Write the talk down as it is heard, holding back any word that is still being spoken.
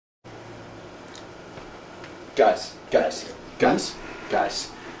Guys.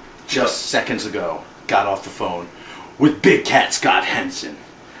 Just seconds ago, got off the phone with Big Cat Scott Henson.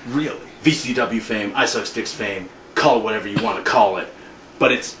 Really? VCW fame, ISUXDIX fame, call it whatever you want to call it.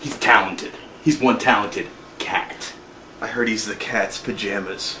 But he's talented. He's one talented cat. I heard he's the cat's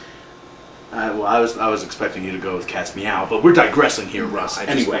pajamas. Well, I was expecting you to go with Cat's Meow, but we're digressing here, Russ.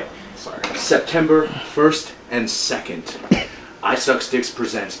 Anyway, sorry. September 1st and 2nd, ISUXDIX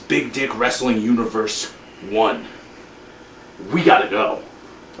presents Big Dick Wrestling Universe 1. We gotta go.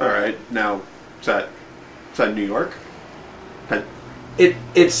 Alright, now, is that New York?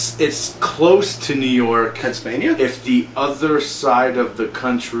 It's close to New York. Pennsylvania? If the other side of the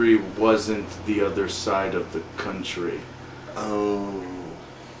country wasn't the other side of the country. Oh.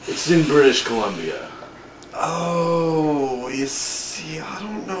 It's in British Columbia. Oh, you see, I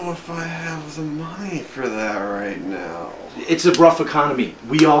don't know if I have the money for that right now. It's a rough economy.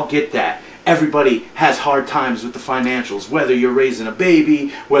 We all get that. Everybody has hard times with the financials, whether you're raising a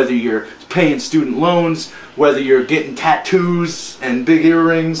baby, whether you're paying student loans, whether you're getting tattoos and big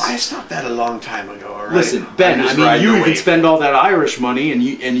earrings. I stopped that a long time ago, alright? Listen, Ben, I mean, you even spend all that Irish money, and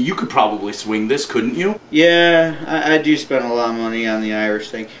you could probably swing this, couldn't you? Yeah, I do spend a lot of money on the Irish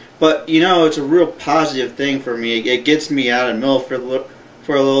thing. But, you know, it's a real positive thing for me. It gets me out of mill for a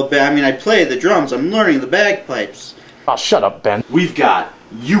little bit. I mean, I play the drums. I'm learning the bagpipes. Oh, shut up, Ben. We've got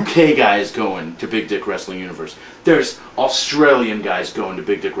UK guys going to Big Dick Wrestling Universe. There's Australian guys going to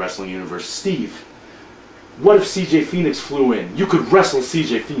Big Dick Wrestling Universe. Steve, what if CJ Phoenix flew in? You could wrestle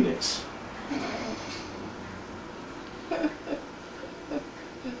CJ Phoenix.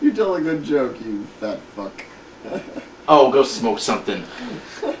 You tell a good joke, you fat fuck. Oh, go smoke something.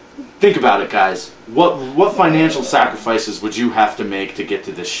 Think about it, guys. What financial sacrifices would you have to make to get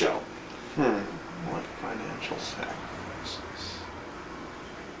to this show? What financial sacrifices?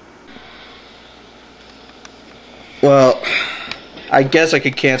 Well, I guess I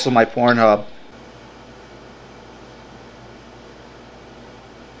could cancel my Pornhub.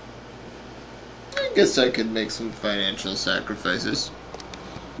 I guess I could make some financial sacrifices.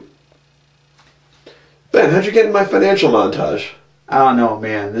 Ben, how'd you get in my financial montage? I don't know,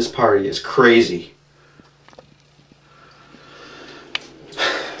 man. This party is crazy.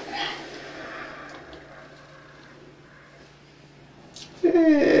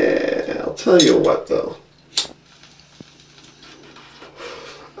 Yeah, I'll tell you what, though.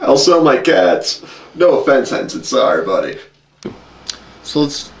 I'll sell my cats. No offense, Henson. Sorry, buddy. So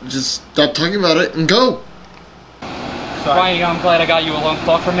let's just stop talking about it and go. Ryan, I'm glad I got you alone to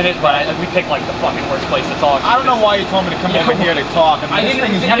talk for a minute, but we picked like the fucking worst place to talk. I don't know why you told me to come over here to talk. I mean,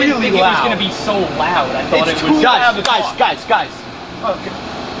 I didn't think it was going to be so loud. I thought it was... Guys. Okay.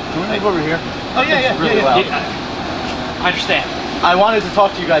 Can we move over here? Oh, yeah. Really loud. I understand. I wanted to talk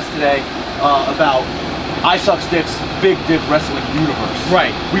to you guys today about ISUXDIX Big Dick Wrestling Universe.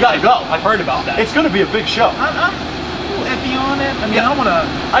 Right. We gotta go. I've heard about that. It's gonna be a big show. I'm a little iffy on it. I mean, I want to...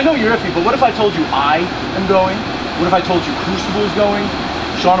 I know you're iffy, but what if I told you I am going? What if I told you Crucible is going?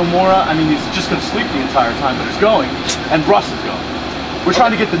 Sean O'Mora, I mean, he's just gonna sleep the entire time, but he's going. And Russ is going. We're trying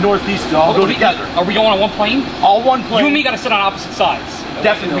to get the Northeast to all go together. Are we going on one plane? All one plane. You and me gotta sit on opposite sides.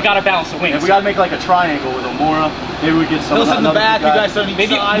 Definitely. We gotta balance the wings. Yeah, we gotta make like a triangle with O'Mora. Maybe we get some. He'll sit in the back, you guys on each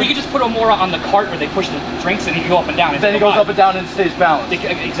Maybe side. we could just put O'Mora on the cart where they push the drinks and he go up and down. Then he goes up and down and stays balanced.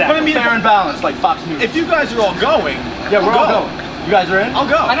 Exactly. But I mean, fair and balanced, like Fox News. if you guys are all going, yeah, we're all going. You guys are in? I'll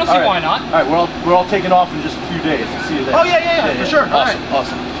go. I don't see why not. All right, we're all taking off in just a few days. We'll see you there. Oh, yeah, for sure. Awesome, All right.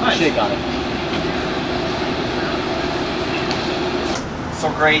 awesome. Nice. Shake on it.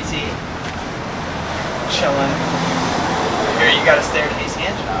 So Gracie, chilling. Here, you got a staircase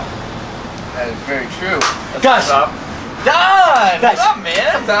hand job. That is very true. Guys, Don! Guys. What's up,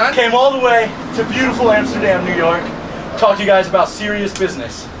 man? Don? came all the way to beautiful Amsterdam, New York. Talk to you guys about serious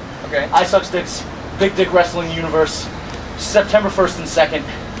business. Okay. ISUXDIX Big Dick Wrestling Universe, September 1st and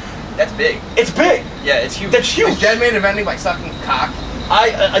 2nd. That's big. It's big. Yeah, it's huge. That's huge. Is Dead Man inventing like sucking cock?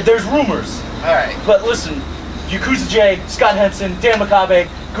 There's rumors. Alright. But listen, Yakuza J, Scott Henson, Dan McCabe,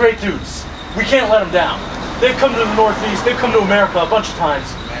 great dudes. We can't let them down. They've come to the Northeast, they've come to America a bunch of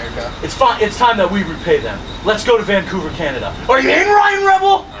times. America. It's fine. It's time that we repay them. Let's go to Vancouver, Canada. Are you in, Ryan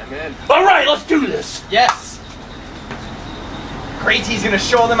Rebel? I'm in. All right, let's do this. Yes! Gracie's gonna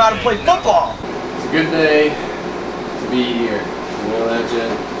show them how to play football! It's a good day to be here. You know that,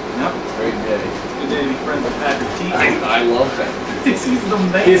 Jen? Yep. It's a great day. Good day to be friends with Patrick T. I love that. He's the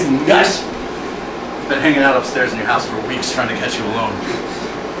man. Guys, been hanging out upstairs in your house for weeks trying to catch you alone.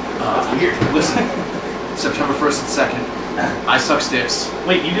 Weird. Listen, September 1st and 2nd, ISUXDIX.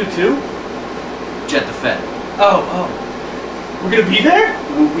 Wait, you do too? Jet the Fed. Oh. We're gonna be there?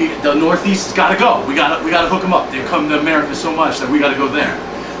 The Northeast has gotta go. We gotta hook them up. They've come to America so much that we gotta go there.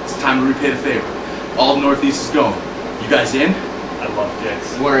 It's time to repay the favor. All of Northeast is going. You guys in? I love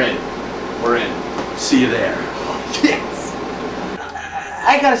dicks. We're in. We're in. See you there. Yes.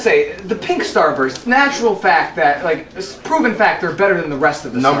 I gotta say, the pink starburst, natural fact that, like, it's proven fact they're better than the rest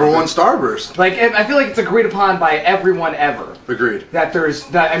of the Number one Starburst. Starburst. Like, I feel like it's agreed upon by everyone ever. Agreed. That there's,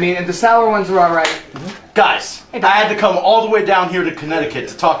 that, I mean, and the sour ones are alright. Guys, I had to come all the way down here to Connecticut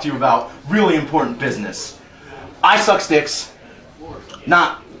to talk to you about really important business. ISUXDIX,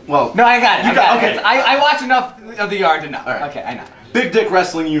 not, well... No, I got it. You got okay. I watch enough of the yard to know. All right. Okay, I know. Big Dick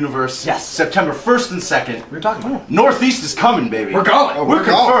Wrestling Universe. Yes. September 1st and 2nd. We were talking about it. Northeast is coming, baby. We're going. Oh, We're we're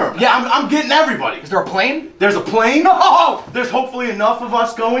going. confirmed. Yeah, I'm getting everybody. Is there a plane? There's a plane. No! There's hopefully enough of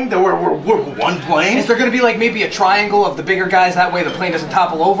us going that we're one plane. Is there gonna be like maybe a triangle of the bigger guys, that way the plane doesn't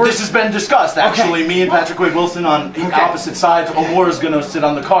topple over? This has been discussed, actually. Okay. Me and Patrick Wade Wilson on the opposite sides. Omora's gonna sit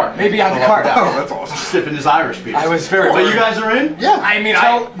on the cart. Maybe on the cart. Oh, that's awesome. Sipping his Irish beer. I was very So worried. you guys are in? Yeah. I mean,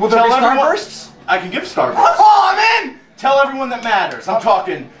 will Tell there be everyone- starbursts? I can give Starburst. Oh, I'm in! Tell everyone that matters. I'm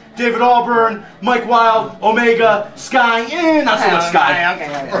talking David Alburn, Mike Wild, Omega, Sky, not so much Sky.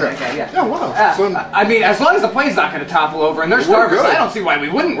 Okay, yeah. Yeah, wow. So, I mean, as long as the plane's not going to topple over and there's We're starbursts, good. I don't see why we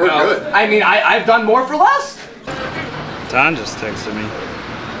wouldn't We're go. good. I mean, I've done more for less. Don just texted me.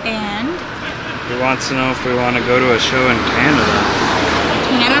 And? He wants to know if we want to go to a show in Canada.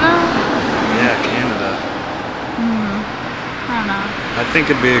 Canada? Yeah, Canada. I don't know. I think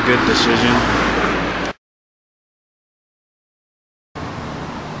it'd be a good decision.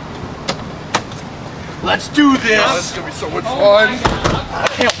 Let's do this. this is gonna be so much fun. I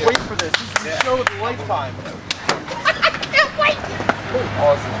can't wait for this. This is the show of the lifetime.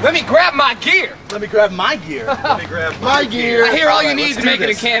 Let me grab my gear. Let me grab my gear. My gear. I hear all you need to make it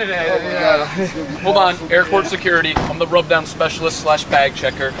in Canada. Hold on, airport security. I'm the rub down specialist / bag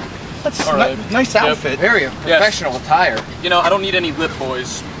checker. That's All right. nice outfit. Very professional attire. You know, I don't need any lip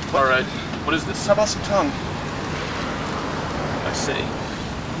boys. All right. What is this? How about some tongue? I see.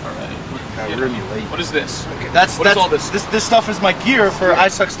 All right. Got really late. What is this? That's What is all this? This stuff is my gear for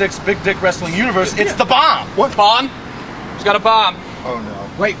ISUXDIX Big Dick Wrestling Universe. It's the bomb. What? Bomb? He's got a bomb. Oh no.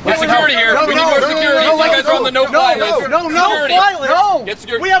 Wait, Get security here. We need more security. You guys are on the no-fly list. Security. No! Get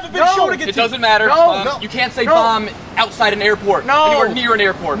security. We have a big show to get It to. doesn't matter. No. You can't say bomb outside an airport. No. Anywhere near an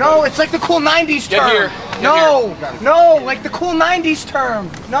airport. No, it's like the cool 90s Get term. here. Get No, like the cool 90s term.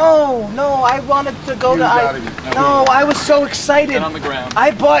 No, I wanted to go to... I was so excited. Get on the ground.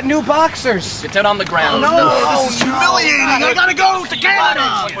 I bought new boxers. Get down on the ground. No, this is humiliating. I gotta go to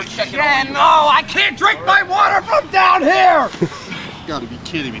Canada. We're checking Yeah, on no, I can't drink my water from down here. You gotta be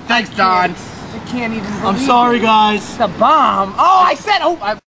kidding me. Thanks, Don. I can't even believe I'm sorry, guys. the bomb. Oh, I said,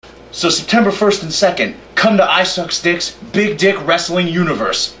 So September 1st and 2nd, come to ISUXDIX Big Dick Wrestling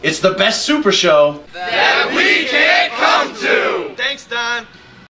Universe. It's the best super show. There